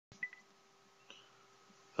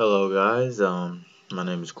Hello guys, my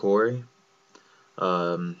name is Corey.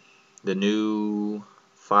 Um, the new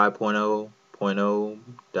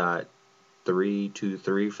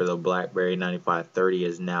 5.0.0.323 for the Blackberry 9530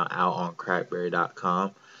 is now out on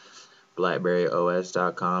crackberry.com,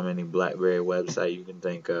 blackberryos.com, any Blackberry website you can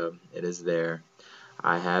think of, it is there.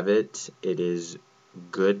 I have it. It is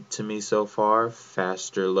good to me so far.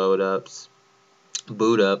 Faster load ups,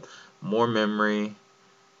 boot up, more memory,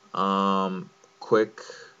 quick.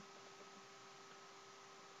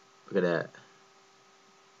 Look at that.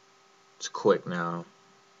 It's quick now.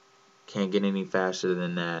 Can't get any faster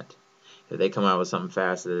than that. If they come out with something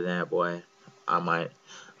faster than that, boy, I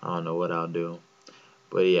don't know what I'll do.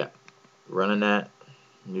 But yeah, running that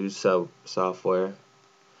new software.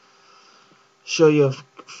 Show you a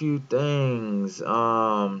few things.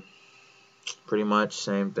 Pretty much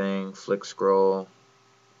same thing. Flick scroll.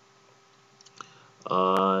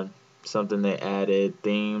 Uh, Something they added.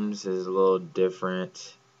 Themes is a little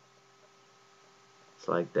different. It's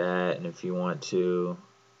like that. And if you want to,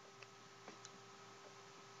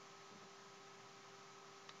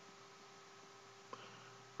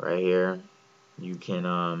 right here, you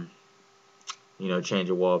can change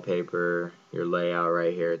your wallpaper, your layout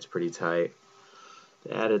right here. It's pretty tight.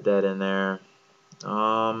 They added that in there.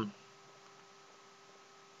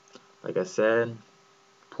 Like I said,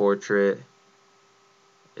 portrait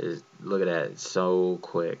is, look at that, it's so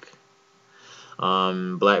quick.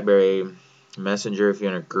 Blackberry Messenger, if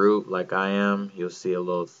you're in a group like I am, you'll see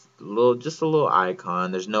just a little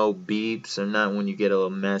icon. There's no beeps or nothing when you get a little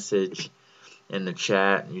message in the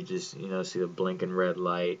chat. You just see the blinking red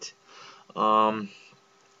light. The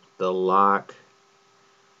lock,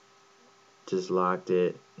 just locked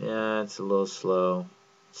it. Yeah, it's a little slow.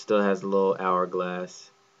 Still has a little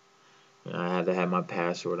hourglass. I had to have my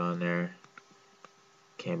password on there.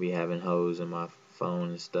 Can't be having hoes in my phone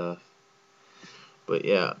and stuff. But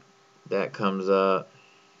yeah, that comes up.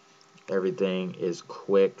 Everything is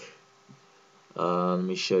quick. Let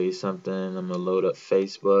me show you something. I'm gonna load up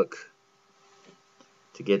Facebook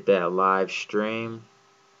to get that live stream.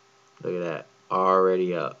 Look at that,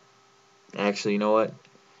 already up. Actually, you know what?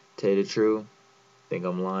 Tell you the truth, think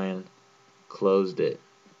I'm lying. Closed it.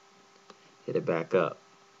 Hit it back up.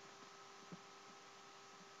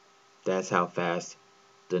 That's how fast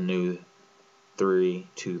the new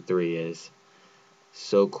 323 is.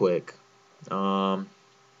 So quick. On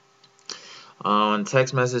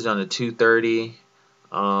text message on the 230,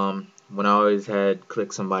 when I always had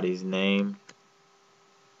click somebody's name,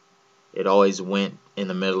 it always went in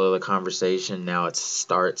the middle of the conversation. Now it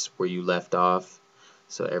starts where you left off,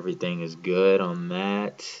 so everything is good on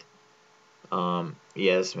that.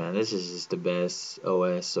 Yes, man, this is just the best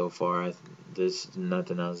OS so far.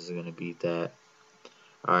 Nothing else is gonna beat that.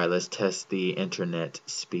 All right, let's test the internet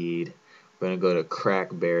speed. We're gonna go to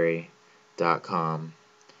crackberry.com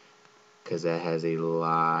because that has a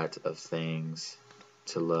lot of things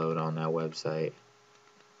to load on that website.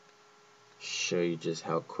 Show you just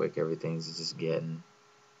how quick everything's just getting.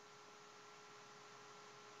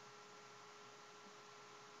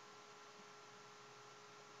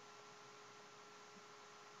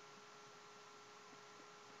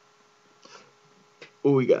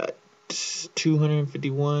 Oh, we got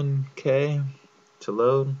 251K to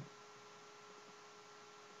load.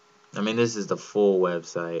 I mean, this is the full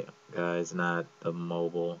website, guys, not the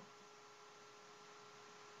mobile.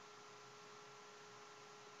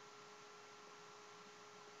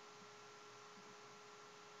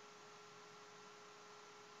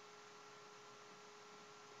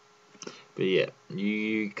 But yeah,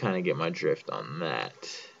 you kind of get my drift on that.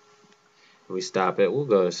 If we stop it, we'll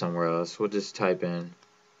go to somewhere else. We'll just type in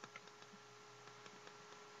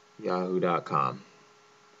yahoo.com.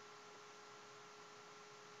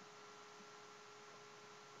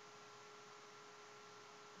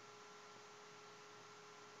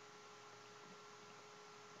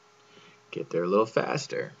 Get there a little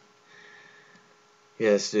faster.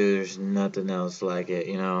 Yes, dude, there's nothing else like it.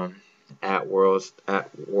 At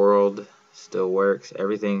World still works.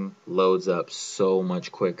 Everything loads up so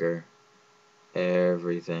much quicker.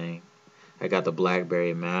 Everything. I got the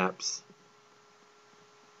Blackberry maps.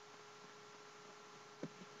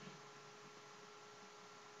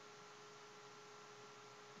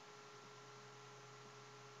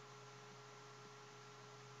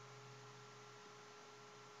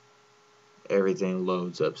 Everything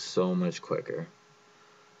loads up so much quicker.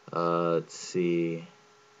 Let's see.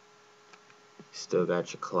 Still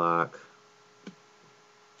got your clock.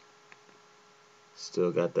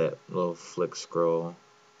 Still got that little flick scroll.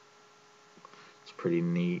 It's pretty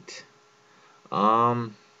neat.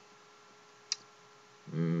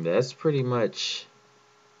 That's pretty much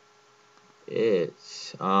it.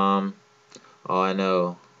 All I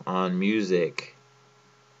know on music,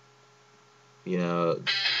 you know,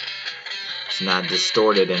 it's not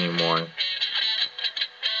distorted anymore.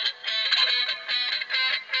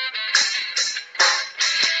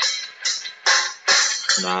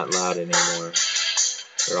 It's not loud anymore.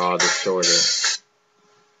 They're all distorted.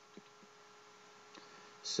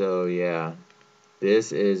 So yeah,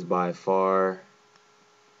 this is by far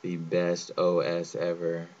the best OS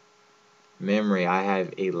ever. Memory, I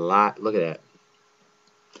have a lot. Look at that.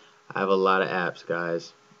 I have a lot of apps,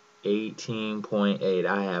 guys. 18.8.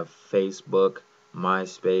 I have Facebook,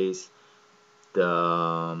 MySpace,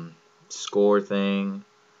 the score thing.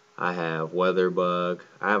 I have WeatherBug.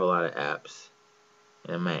 I have a lot of apps.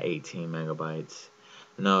 And I'm at 18 megabytes.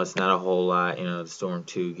 No, it's not a whole lot. The Storm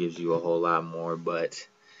 2 gives you a whole lot more, but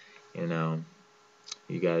you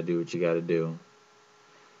gotta do what you gotta do.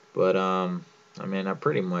 But I mean, I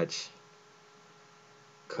pretty much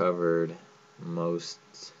covered most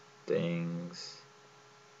things.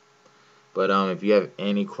 But if you have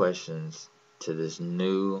any questions to this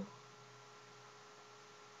new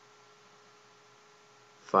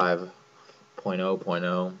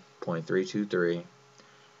 5.0.0.323,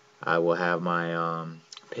 I will have my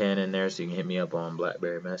pen in there, so you can hit me up on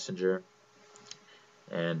Blackberry Messenger.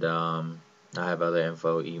 And I have other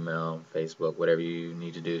info, email, Facebook, whatever you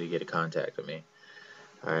need to do to get in contact with me.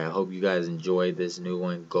 Alright, I hope you guys enjoyed this new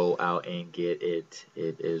one. Go out and get it.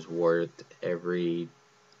 It is worth every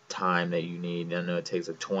time that you need. I know it takes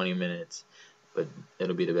like 20 minutes, but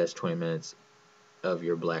it'll be the best 20 minutes of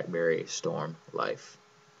your Blackberry Storm life.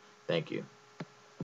 Thank you.